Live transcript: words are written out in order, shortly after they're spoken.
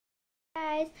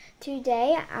guys,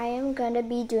 today I am going to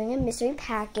be doing a mystery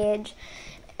package,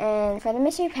 and for the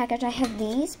mystery package I have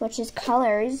these, which is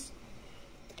colors,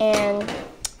 and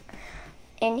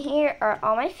in here are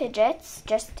all my fidgets,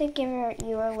 just to give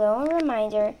you a little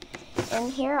reminder.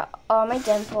 And here are all my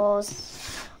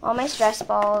dimples, all my stress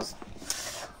balls,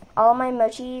 all my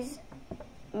mochis,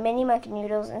 mini muck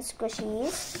noodles and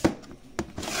squishies,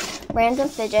 random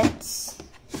fidgets,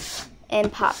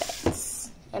 and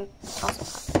poppets, and also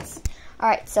poppets.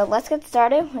 Alright, so let's get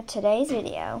started with today's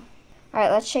video.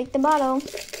 Alright, let's shake the bottle.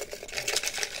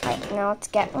 Alright, now let's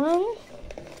get one.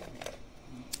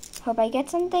 Hope I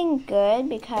get something good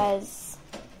because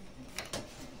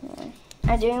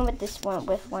I'm doing it with this one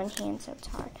with one hand, so it's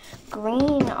hard.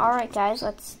 Green. Alright guys,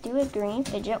 let's do a green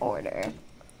fidget order.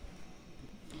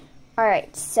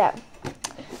 Alright, so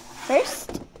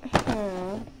first,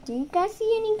 do you guys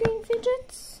see any green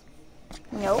fidgets?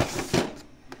 Nope.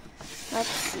 Let's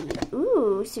see.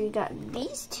 Ooh, so we got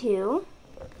these two.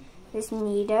 This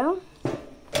Nido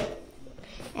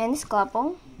and this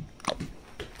Glubble.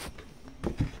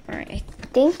 Alright, I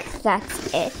think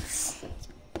that's it.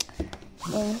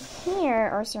 And here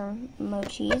are some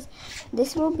mochis.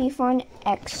 This will be for an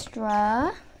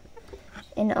extra.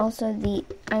 And also I'm going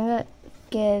to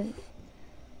give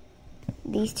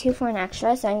these two for an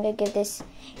extra. So I'm going to give this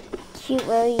cute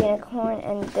little unicorn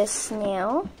and this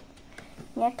snail.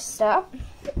 Next up,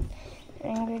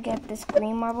 I'm going to get this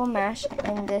green marble mash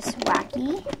and this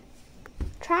wacky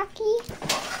tracky.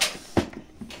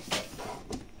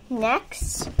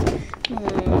 Next,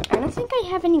 I don't think I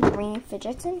have any green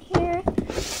fidgets in here.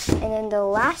 And then the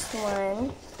last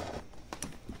one,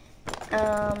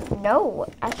 no,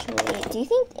 actually,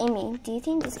 Amy, do you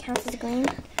think this counts as green?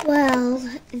 Well,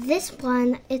 this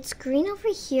one, it's green over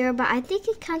here, but I think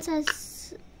it counts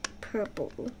as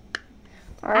purple.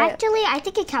 All right. Actually, I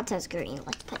think it counts as green.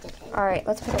 Let's put it in. All right,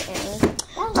 let's put it in.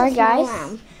 All right,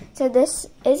 guys. So this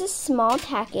is a small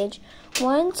package.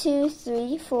 1, 2,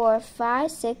 3, 4,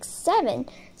 5, 6, 7.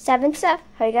 7 stuff.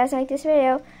 Hope you guys like this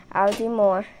video. I'll do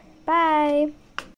more. Bye.